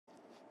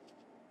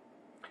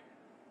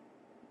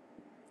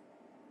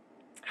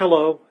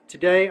Hello,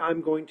 today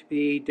I'm going to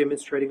be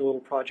demonstrating a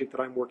little project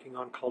that I'm working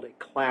on called a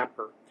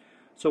clapper.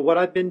 So what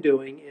I've been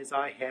doing is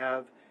I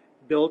have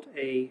built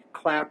a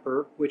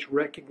clapper which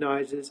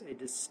recognizes a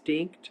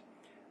distinct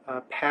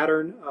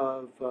pattern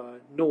of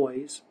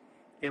noise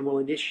and will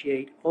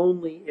initiate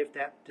only if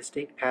that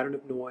distinct pattern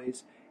of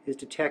noise is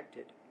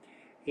detected.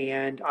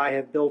 And I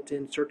have built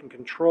in certain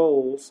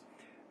controls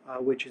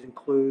which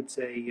includes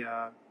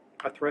a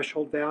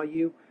threshold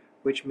value,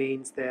 which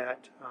means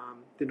that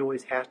the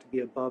noise has to be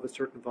above a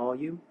certain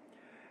volume.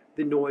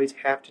 The noise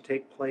have to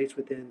take place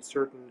within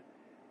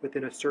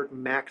a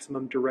certain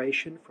maximum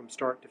duration from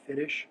start to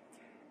finish,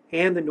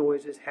 and the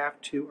noises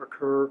have to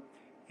occur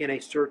in a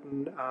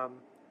certain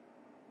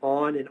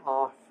on and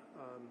off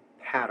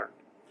pattern.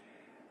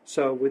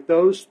 So with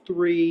those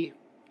three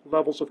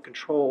levels of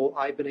control,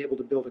 I've been able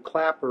to build a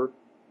clapper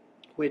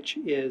which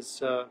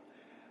is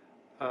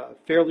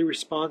fairly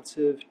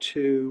responsive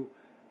to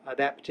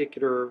that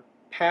particular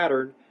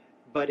pattern,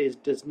 but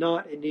does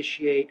not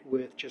initiate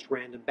with just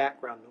random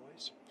background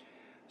noise.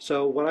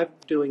 So what I'm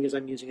doing is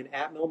I'm using an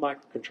ATMEL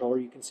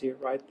microcontroller. You can see it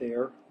right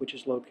there, which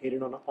is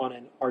located on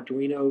an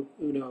Arduino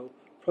Uno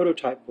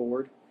prototype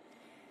board.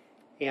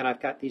 And I've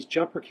got these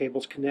jumper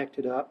cables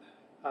connected up,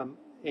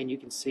 and you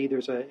can see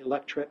there's an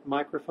electret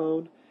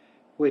microphone,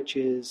 which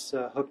is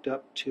hooked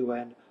up to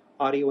an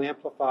audio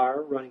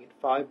amplifier running at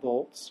 5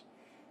 volts.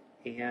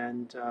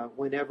 And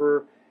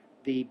whenever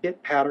the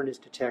bit pattern is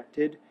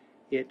detected,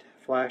 it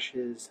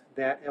flashes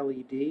that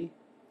LED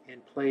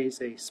and plays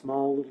a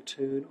small little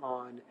tune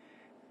on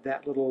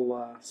that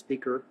little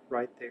speaker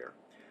right there.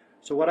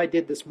 So what I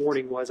did this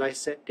morning was I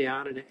sat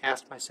down and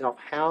asked myself,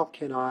 how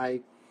can I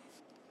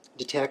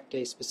detect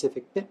a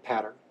specific bit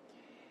pattern?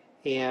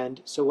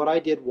 And so what I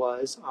did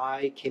was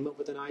I came up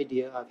with an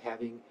idea of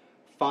having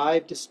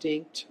 5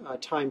 distinct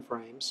time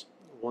frames,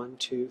 1,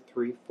 2,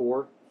 3,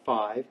 4,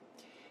 5.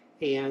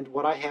 And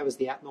what I have is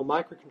the ATMEL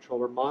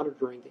microcontroller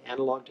monitoring the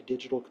analog to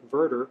digital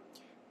converter,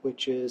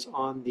 which is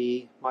on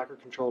the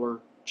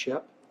microcontroller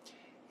chip.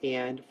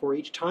 And for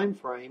each time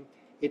frame,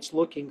 it's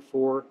looking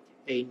for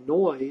a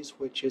noise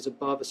which is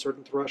above a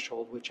certain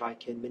threshold, which I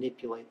can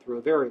manipulate through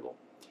a variable.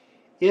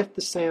 If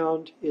the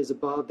sound is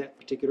above that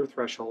particular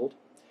threshold,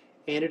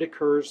 and it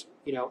occurs,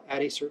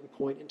 at a certain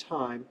point in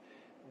time,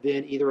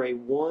 then either a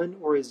 1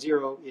 or a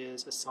 0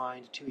 is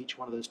assigned to each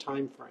one of those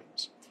time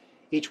frames.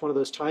 Each one of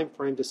those time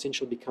frames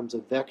essentially becomes a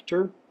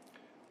vector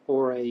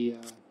or an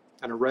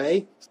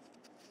array,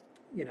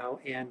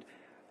 and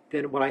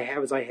then what I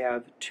have is I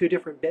have 2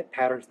 different bit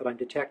patterns that I'm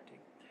detecting.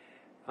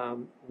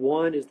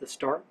 One is the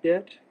start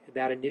bit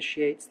that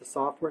initiates the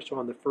software, so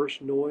on the first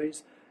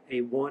noise,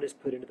 a 1 is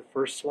put into the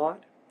first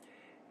slot.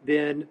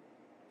 Then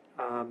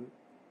the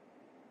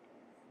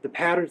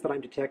patterns that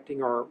I'm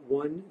detecting are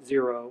 1,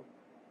 0,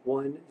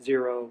 1,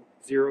 0,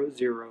 0,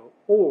 0,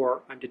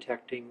 or I'm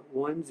detecting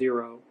 1,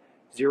 0,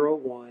 0,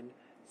 1,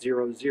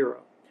 0,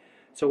 0.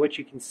 So what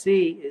you can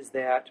see is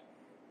that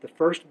the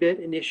first bit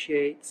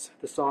initiates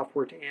the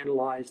software to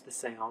analyze the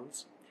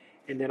sounds,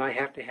 and then I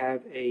have to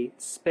have a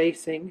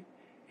spacing,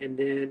 and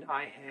then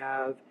I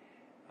have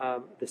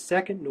the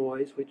second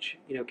noise, which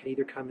can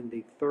either come in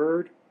the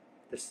third,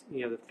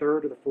 the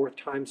third or the fourth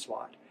time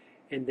slot,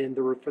 and then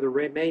for the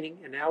remaining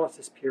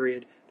analysis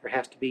period, there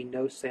has to be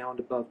no sound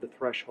above the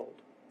threshold.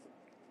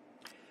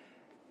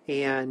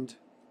 And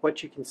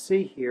what you can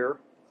see here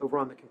over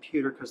on the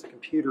computer, because the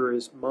computer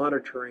is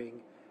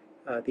monitoring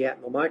the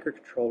ATMEL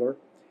microcontroller,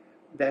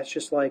 that's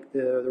just like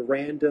the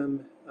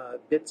random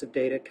bits of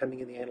data coming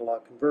in the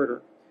analog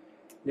converter.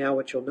 Now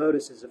what you'll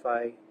notice is if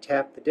I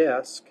tap the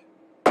desk,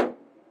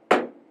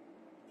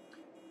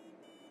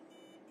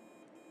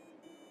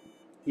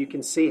 you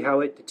can see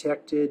how it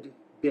detected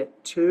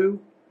bit 2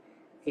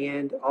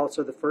 and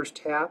also the first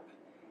tap,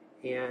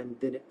 and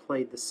then it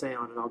played the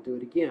sound, and I'll do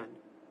it again.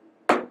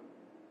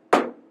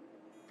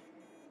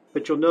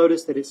 But you'll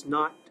notice that it's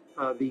not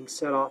being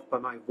set off by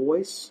my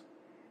voice,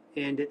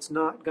 and it's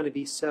not going to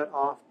be set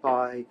off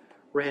by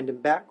random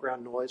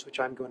background noise, which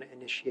I'm going to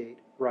initiate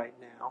right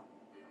now.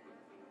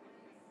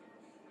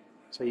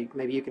 So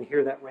maybe you can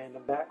hear that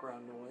random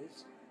background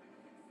noise.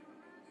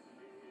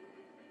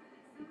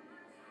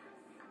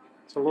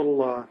 It's a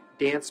little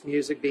dance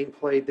music being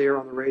played there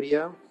on the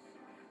radio.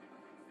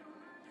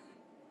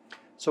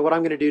 So what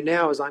I'm going to do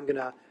now is I'm going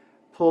to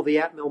pull the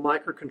ATMEL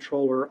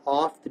microcontroller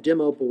off the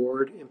demo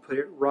board and put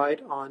it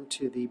right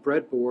onto the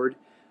breadboard,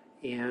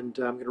 and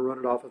I'm going to run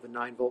it off of a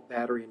 9-volt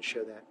battery and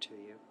show that to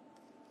you.